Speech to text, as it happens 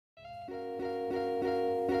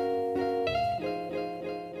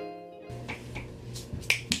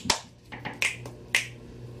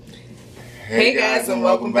Hey guys, and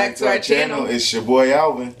welcome back to our channel. It's your boy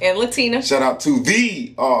Alvin and Latina. Shout out to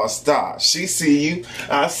the All-Star. She see you,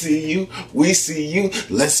 I see you, we see you.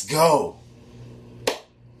 Let's go.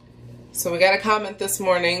 So we got a comment this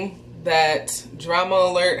morning that drama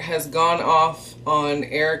alert has gone off on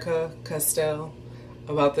Erika Costell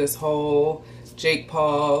about this whole Jake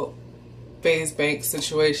Paul FaZe Bank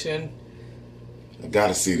situation. I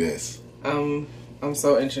gotta see this. I'm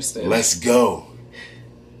so interested. Let's go.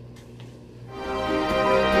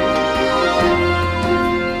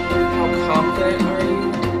 Confident are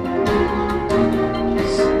you?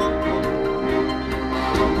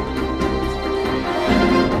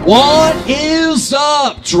 What is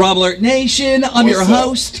up, Drama Alert Nation? I'm your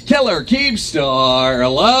host, Killer Keepstar.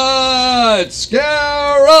 Let's get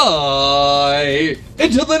right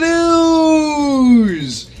into the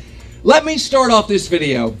news. Let me start off this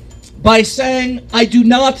video by saying I do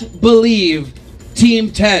not believe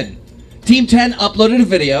Team 10. Team 10 uploaded a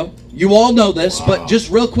video. You all know this, but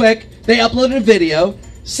just real quick, they uploaded a video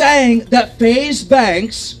saying that FaZe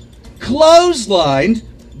Banks clotheslined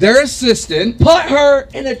their assistant, put her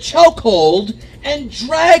in a chokehold, and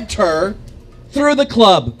dragged her through the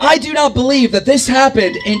club. I do not believe that this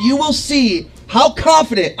happened, and you will see how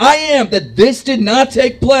confident I am that this did not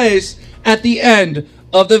take place at the end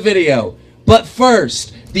of the video. But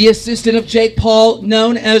first, the assistant of Jake Paul,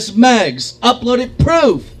 known as Megs, uploaded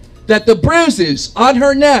proof that the bruises on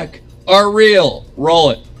her neck are real. Roll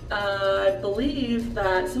it. I believe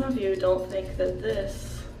that some of you don't think that this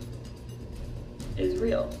is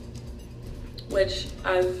real, which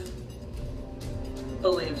I've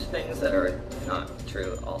believed things that are not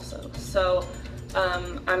true also. So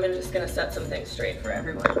I'm just gonna set some things straight for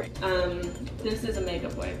everyone. This is a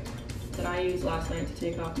makeup wipe that I used last night to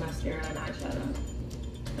take off mascara and eyeshadow.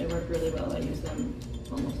 They work really well. I use them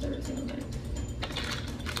almost every single night.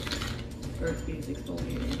 Burt's Bees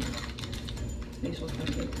exfoliating facial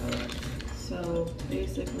cosmetic products. So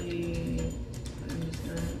basically, I'm just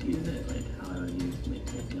gonna use it like how I would use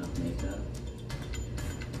taking off makeup.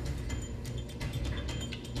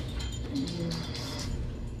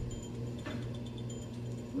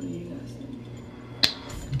 What do you guys think?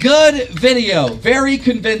 Good video, very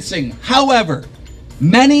convincing. However,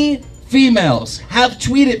 many females have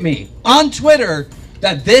tweeted me on Twitter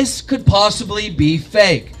that this could possibly be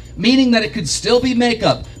fake, meaning that it could still be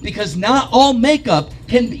makeup, because not all makeup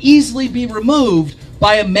can easily be removed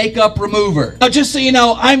by a makeup remover. Now, just so you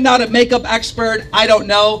know, I'm not a makeup expert, I don't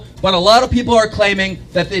know, but a lot of people are claiming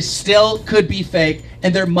that this still could be fake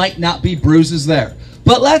and there might not be bruises there.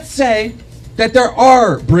 But let's say that there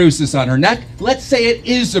are bruises on her neck. Let's say it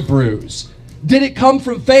is a bruise. Did it come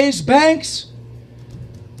from FaZe Banks?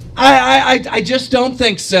 I just don't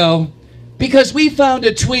think so, because we found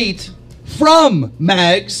a tweet from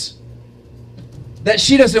Megs that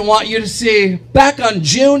she doesn't want you to see. Back on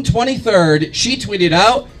June 23rd, she tweeted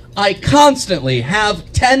out, "I constantly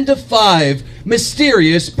have 10 to 5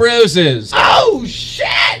 mysterious bruises." Oh,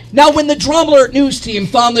 shit! Now, when the Drama Alert News team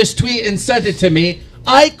found this tweet and sent it to me,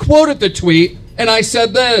 I quoted the tweet, and I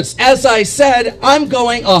said this: "As I said, I'm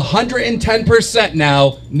going 110%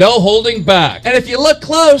 now, no holding back." And if you look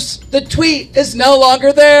close, the tweet is no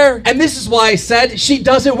longer there. And this is why I said she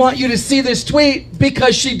doesn't want you to see this tweet,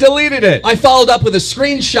 because she deleted it. I followed up with a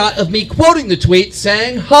screenshot of me quoting the tweet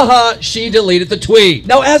saying, haha, she deleted the tweet.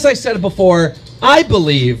 Now, as I said before, I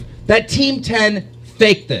believe that Team 10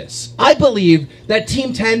 faked this. I believe that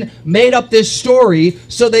Team 10 made up this story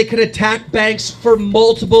so they could attack Banks for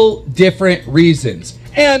multiple different reasons,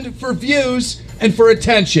 and for views and for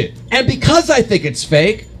attention. And because I think it's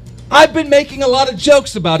fake, I've been making a lot of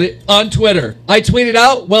jokes about it on Twitter. I tweeted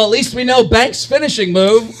out, well, at least we know Banks' finishing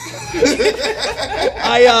move.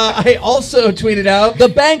 I also tweeted out, the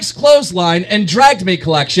Banks clothesline and dragged me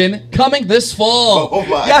collection coming this fall. Oh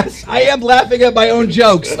my. Yes, I am laughing at my own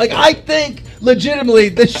jokes. Like, I think legitimately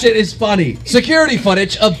this shit is funny. Security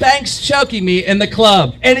footage of Banks choking me in the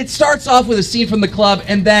club. And it starts off with a scene from the club,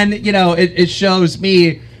 and then, you know, it shows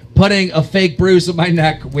me putting a fake bruise on my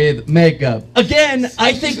neck with makeup. Again,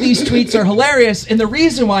 I think these tweets are hilarious, and the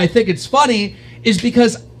reason why I think it's funny is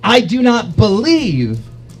because I do not believe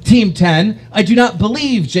Team 10. I do not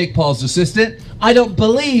believe Jake Paul's assistant. I don't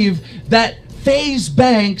believe that FaZe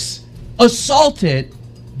Banks assaulted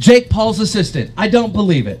Jake Paul's assistant. I don't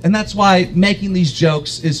believe it. And that's why making these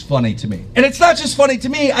jokes is funny to me. And it's not just funny to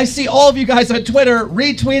me. I see all of you guys on Twitter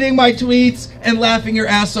retweeting my tweets and laughing your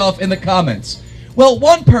ass off in the comments. Well,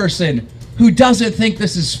 one person who doesn't think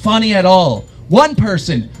this is funny at all One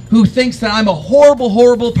person who thinks that I'm a horrible,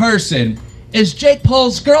 horrible person is Jake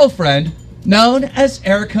Paul's girlfriend, known as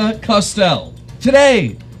Erika Costell.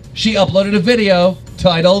 Today, she uploaded a video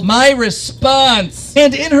titled, "My Response."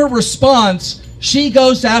 And in her response, she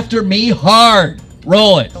goes after me hard.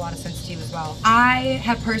 Roll it. A lot of sense to you as well. I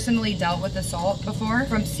have personally dealt with assault before.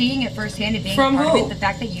 From seeing it firsthand and being From part who? of it, the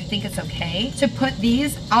fact that you think it's okay to put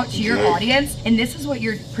these out to your audience, and this is what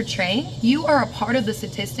you're portraying, you are a part of the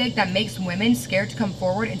statistic that makes women scared to come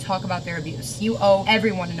forward and talk about their abuse. You owe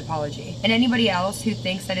everyone an apology. And anybody else who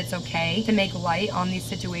thinks that it's okay to make light on these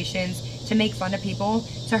situations, to make fun of people,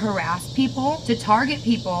 to harass people, to target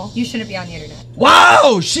people, you shouldn't be on the internet.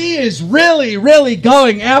 Wow, she is really, really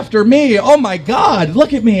going after me. Oh my God,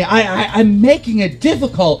 look at me. I'm making it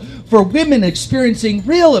difficult for women experiencing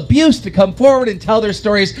real abuse to come forward and tell their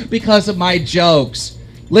stories because of my jokes.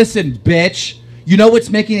 Listen, bitch. You know what's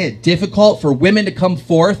making it difficult for women to come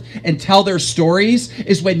forth and tell their stories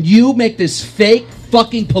is when you make this fake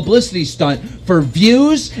fucking publicity stunt for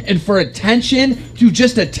views and for attention to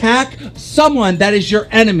just attack someone that is your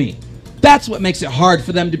enemy. That's what makes it hard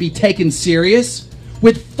for them to be taken serious.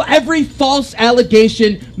 With every false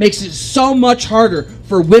allegation makes it so much harder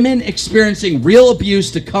for women experiencing real abuse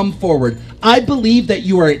to come forward. I believe that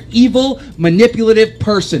you are an evil, manipulative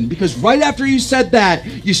person because right after you said that,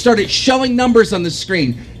 you started showing numbers on the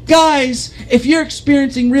screen. Guys, if you're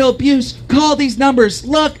experiencing real abuse, call these numbers.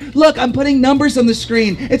 Look, I'm putting numbers on the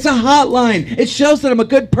screen. It's a hotline. It shows that I'm a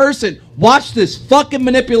good person. Watch this fucking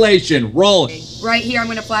manipulation. Roll it. Right here, I'm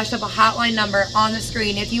going to flash up a hotline number on the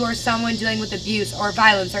screen. If you are someone dealing with abuse or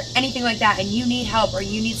violence or anything like that and you need help or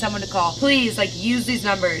you need someone to call, please, use these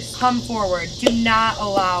numbers. Come forward. Do not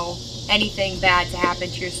allow anything bad to happen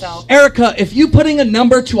to yourself. Erika, if you putting a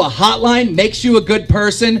number to a hotline makes you a good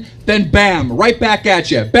person, then bam, right back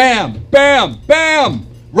at you. Bam, bam, bam.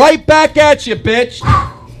 Right back at you, bitch.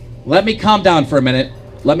 Let me calm down for a minute.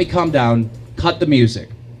 Let me calm down. Cut the music.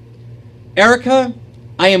 Erika,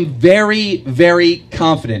 I am very, very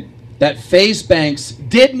confident that FaZe Banks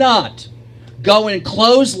did not go and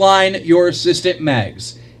clothesline your assistant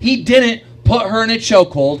Megs. He didn't put her in a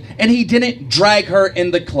chokehold, and he didn't drag her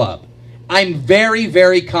in the club. I'm very,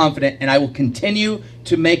 very confident, and I will continue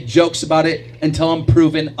to make jokes about it until I'm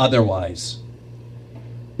proven otherwise.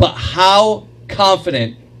 But how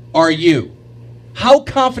confident are you? How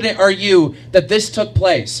confident are you that this took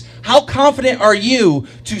place? How confident are you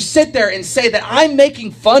to sit there and say that I'm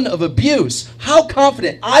making fun of abuse? How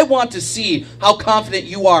confident? I want to see how confident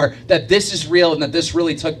you are that this is real and that this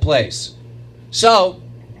really took place. So,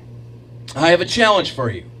 I have a challenge for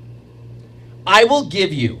you. I will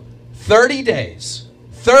give you 30 days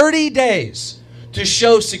to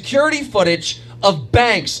show security footage of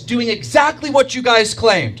Banks doing exactly what you guys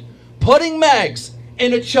claimed. Putting Megs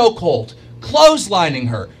in a chokehold, clotheslining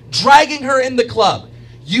her, dragging her in the club.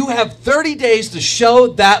 You have 30 days to show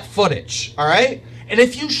that footage, all right? And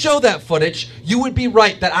if you show that footage, you would be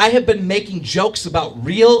right that I have been making jokes about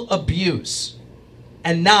real abuse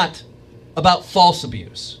and not about false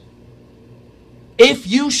abuse. If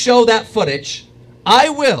you show that footage, I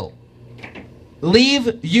will leave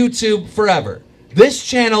YouTube forever. This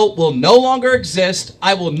channel will no longer exist.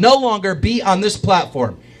 I will no longer be on this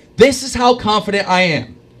platform. This is how confident I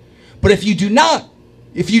am. But if you do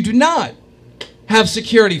not have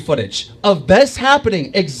security footage of this happening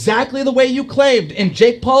exactly the way you claimed in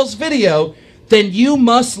Jake Paul's video, then you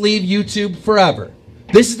must leave YouTube forever.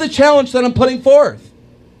 This is the challenge that I'm putting forth.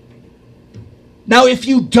 Now, if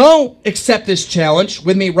you don't accept this challenge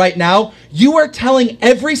with me right now, you are telling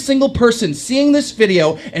every single person seeing this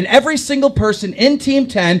video and every single person in Team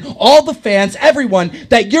 10, all the fans, everyone,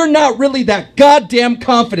 that you're not really that goddamn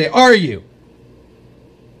confident, are you?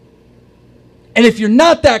 And if you're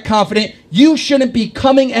not that confident, you shouldn't be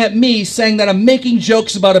coming at me saying that I'm making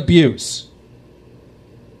jokes about abuse.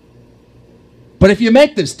 But if you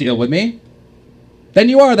make this deal with me, then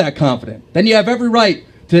you are that confident. Then you have every right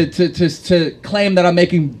to claim that I'm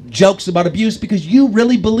making jokes about abuse because you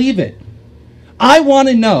really believe it. I want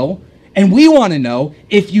to know, and we want to know,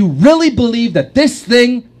 if you really believe that this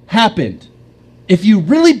thing happened. If you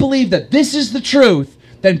really believe that this is the truth,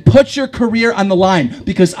 then put your career on the line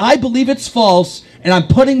because I believe it's false and I'm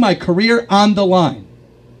putting my career on the line.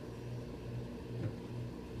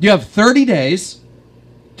 You have 30 days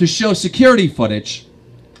to show security footage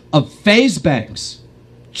of FaZe Banks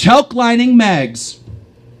choke-lining Megs,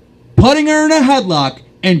 putting her in a headlock,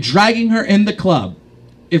 and dragging her in the club.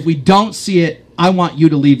 If we don't see it, I want you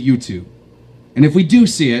to leave YouTube. And if we do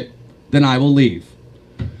see it, then I will leave.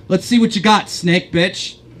 Let's see what you got, snake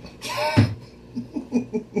bitch.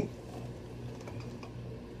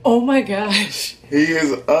 Oh my gosh. He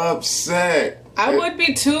is upset. I would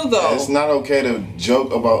be too, though. It's not okay to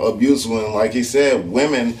joke about abuse when, like he said,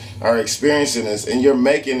 women are experiencing this and you're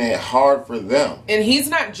making it hard for them. And he's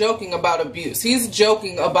not joking about abuse. He's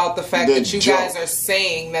joking about the fact that you guys are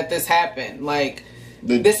saying that this happened. Like,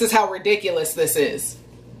 this is how ridiculous this is.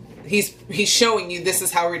 He's showing you this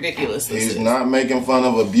is how ridiculous this is. He's not making fun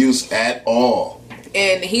of abuse at all.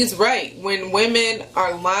 And he's right. When women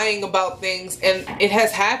are lying about things, and it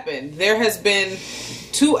has happened. There has been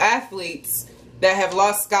 2 athletes that have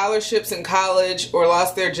lost scholarships in college or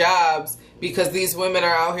lost their jobs because these women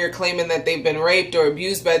are out here claiming that they've been raped or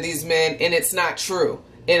abused by these men, and it's not true.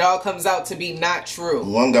 It all comes out to be not true.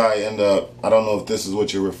 One guy ended up, I don't know if this is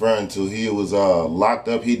what you're referring to, he was locked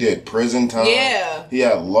up. He did prison time. Yeah. He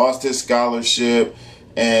had lost his scholarship,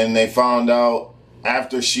 and they found out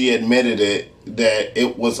after she admitted it that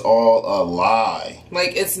it was all a lie.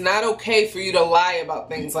 Like, it's not okay for you to lie about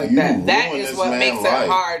things like that. That is what makes it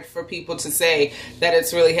hard for people to say that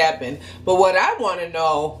it's really happened. But what I want to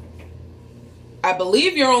know, I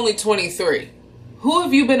believe you're only 23. Who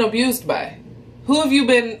have you been abused by? Who have you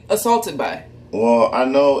been assaulted by? Well, I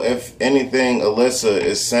know if anything Alyssa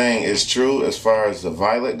is saying is true as far as the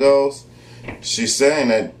Violet goes. She's saying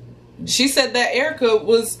that... She said that Erika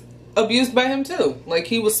was abused by him too. Like,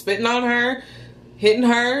 he was spitting on her, hitting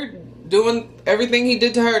her, doing everything he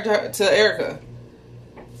did to her, to Erika.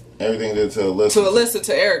 Everything did to Alyssa. To Alyssa,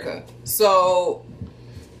 to Erika. So...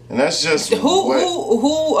 And that's just...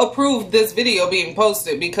 Who approved this video being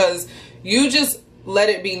posted? Because you just let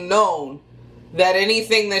it be known that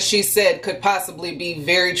anything that she said could possibly be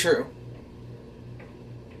very true.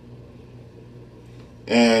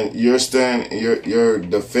 And you're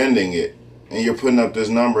defending it. And you're putting up this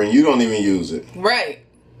number and you don't even use it. Right.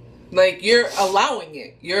 Like, you're allowing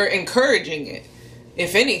it. You're encouraging it.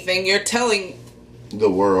 If anything, you're telling the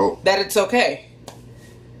world that it's okay.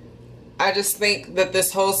 I just think that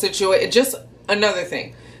this whole situation... Just another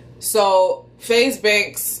thing. So, FaZe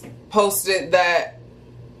Banks posted that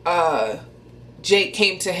Jake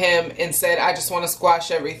came to him and said, I just want to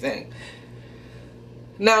squash everything.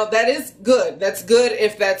 Now, that is good. That's good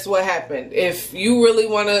if that's what happened. If you really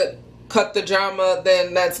want to cut the drama,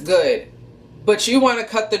 then that's good. But you want to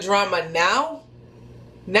cut the drama now?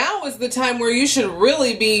 Now is the time where you should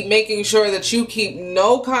really be making sure that you keep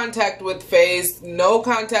no contact with FaZe, no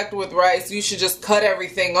contact with Rice. You should just cut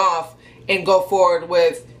everything off and go forward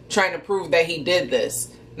with trying to prove that he did this.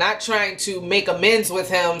 Not trying to make amends with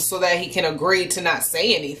him so that he can agree to not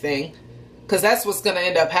say anything. Because that's what's going to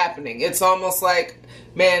end up happening. It's almost like,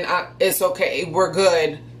 man, it's okay. We're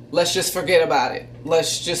good. Let's just forget about it.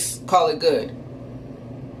 Let's just call it good.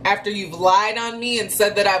 After you've lied on me and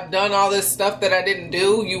said that I've done all this stuff that I didn't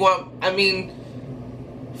do,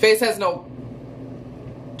 FaZe has no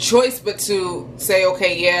choice but to say,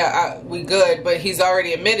 okay, yeah, we good. But he's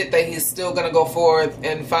already admitted that he's still going to go forth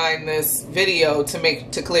and find this video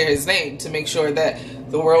to clear his name, to make sure that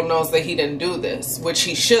the world knows that he didn't do this, which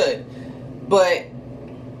he should. But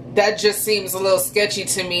that just seems a little sketchy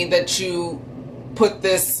to me that you put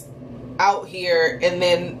this out here and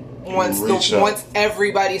then once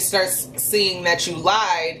everybody starts seeing that you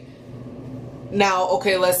lied, now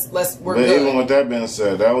okay, we're good. Even with that being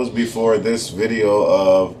said, that was before this video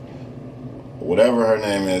of whatever her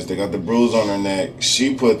name is. They got the bruise on her neck.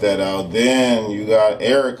 She put that out. Then you got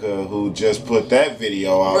Erika who just put that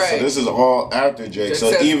video out. Right. So this is all after Jake.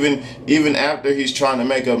 So even after he's trying to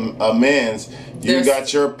make amends, you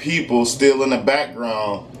got your people still in the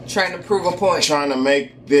background trying to prove a point, trying to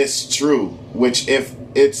make this true. Which if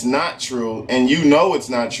it's not true, and you know it's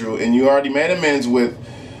not true, and you already made amends with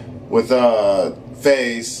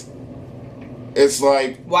FaZe, it's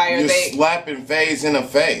like you're slapping FaZe in the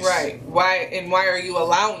face. Right. Why are you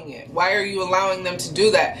allowing it? Why are you allowing them to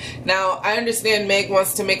do that? Now, I understand Meg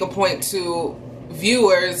wants to make a point to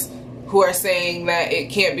viewers who are saying that it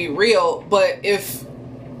can't be real, but if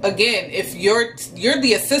you're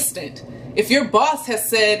the assistant, if your boss has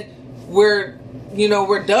said we're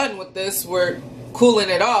done with this, we're cooling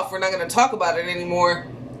it off, we're not going to talk about it anymore.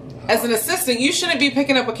 As an assistant, you shouldn't be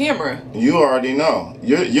picking up a camera. You already know.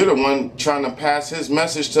 You're the one trying to pass his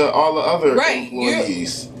message to all the other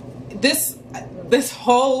employees. This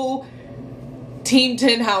whole Team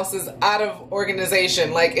 10 house is out of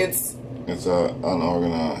organization. Like it's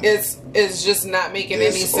unorganized. It's just not making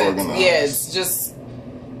any sense. Yeah,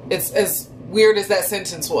 it's as weird as that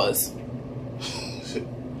sentence was.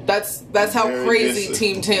 That's how crazy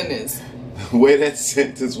Team 10 is. The way that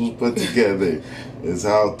sentence was put together is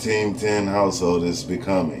how Team 10 household is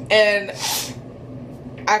becoming. And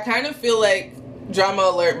I kind of feel like Drama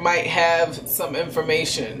Alert might have some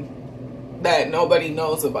information that nobody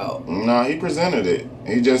knows about. No, he presented it.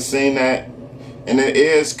 He just seen that. And it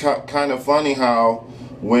is kind of funny how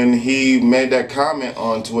when he made that comment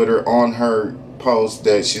on Twitter on her post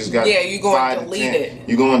that she's got you go and delete it.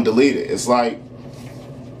 You go and delete it. It's like,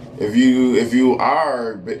 if you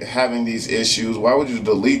are having these issues, why would you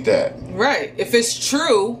delete that? Right. If it's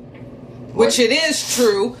true, which it is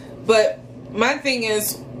true, but my thing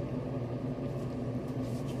is,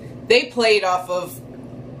 they played off of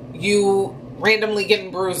you randomly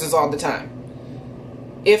getting bruises all the time.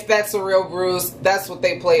 If that's a real bruise, that's what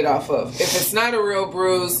they played off of. If it's not a real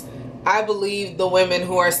bruise, I believe the women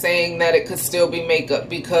who are saying that it could still be makeup,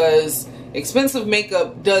 because expensive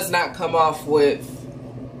makeup does not come off with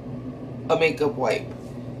a makeup wipe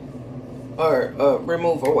or a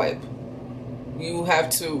remover wipe. You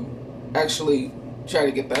have to actually try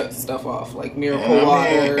to get that stuff off, like Miracle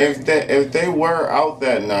Water. If they were out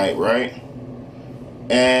that night, right?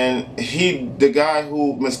 And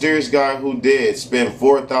the mysterious guy who did spend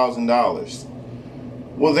 $4,000.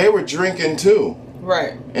 Well, they were drinking too.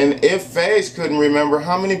 Right. And if FaZe couldn't remember,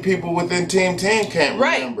 how many people within Team 10 can't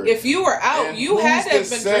remember? Right. If you were out, and you had to have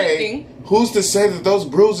been drinking. Who's to say that those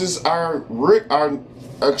bruises are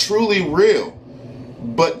truly real,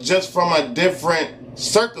 but just from a different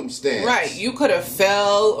circumstance? Right. You could have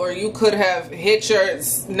fell, or you could have hit your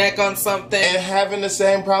neck on something. And having the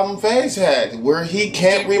same problem FaZe had, where he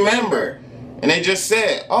can't remember. And they just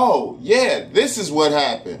said, oh, yeah, this is what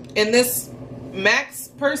happened. And this Max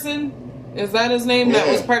person, is that his name? That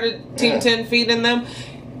was part of Team 10 feeding them.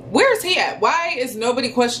 Where is he at? Why is nobody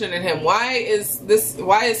questioning him? Why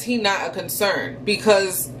is he not a concern?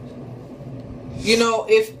 Because, you know,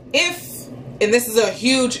 if and this is a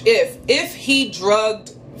huge if he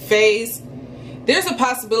drugged FaZe, there's a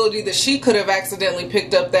possibility that she could have accidentally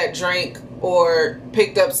picked up that drink or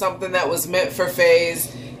picked up something that was meant for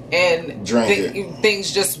FaZe, and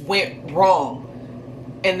things just went wrong.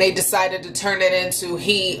 And they decided to turn it into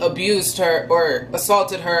he abused her or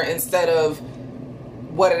assaulted her instead of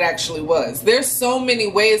what it actually was. There's so many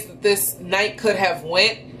ways that this night could have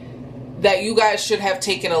went that you guys should have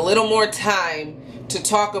taken a little more time to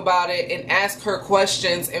talk about it and ask her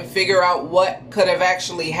questions and figure out what could have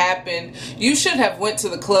actually happened. You should have went to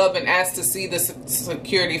the club and asked to see the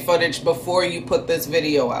security footage before you put this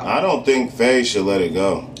video out. I don't think FaZe should let it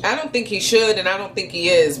go. I don't think he should, and I don't think he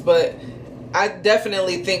is, but I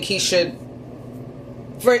definitely think he should,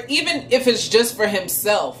 for even if it's just for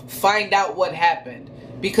himself, find out what happened,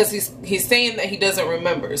 because he's saying that he doesn't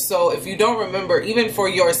remember. So if you don't remember, even for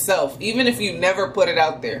yourself, even if you never put it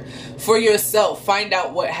out there, for yourself, find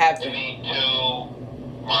out what happened. Me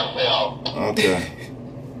too, myself. Okay.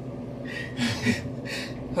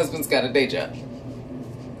 Husband's got a day job.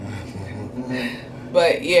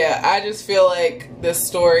 But yeah, I just feel like this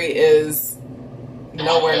story is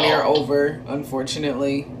nowhere near over,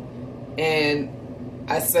 unfortunately. And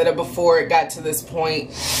I said it before it got to this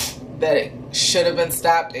point, that it should have been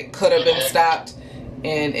stopped, it could have been stopped,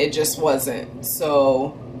 and it just wasn't.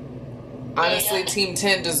 So honestly, Team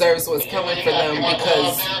 10 deserves what's coming for them,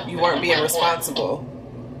 because you weren't being responsible.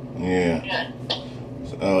 Yeah.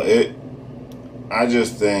 So I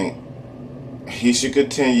just think he should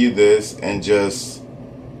continue this and just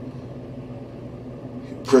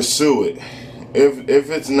pursue it. If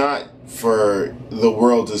it's not for the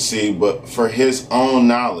world to see, but for his own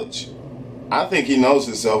knowledge. I think he knows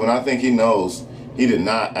himself, and I think he knows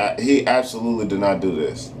he absolutely did not do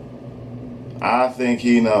this. I think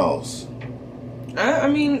he knows. I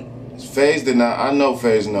mean, FaZe did not. I know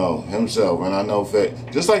FaZe know himself, and I know FaZe.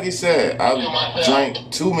 Just like he said, I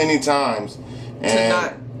drank too many times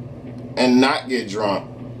and not get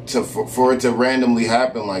drunk for it to randomly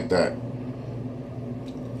happen like that.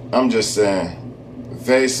 I'm just saying,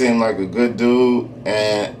 FaZe seemed like a good dude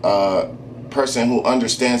and a person who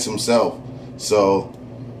understands himself. So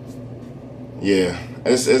yeah,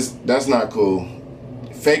 that's not cool.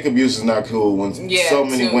 Fake abuse is not cool when so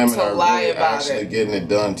many women are really actually getting it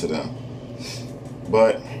done to them.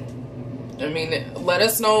 But I mean, let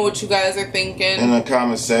us know what you guys are thinking in the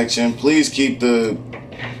comment section. Please keep the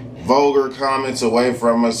vulgar comments away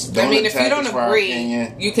from us. Don't, I mean, if you don't agree,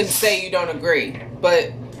 you can say you don't agree,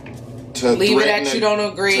 but leave it at you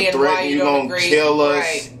don't agree and why you don't agree. Kill us.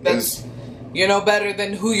 Right. That's, you know better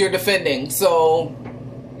than who you're defending. So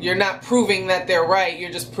you're not proving that they're right.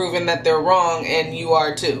 You're just proving that they're wrong, and you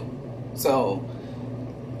are too. So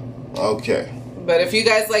okay. But if you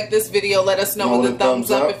guys like this video, let us know with a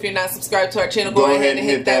thumbs up. If you're not subscribed to our channel, go ahead and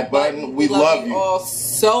hit that button. We love you all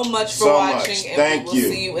so much for watching, and we will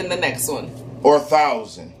see you in the next one. Or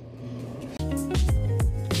 1,000.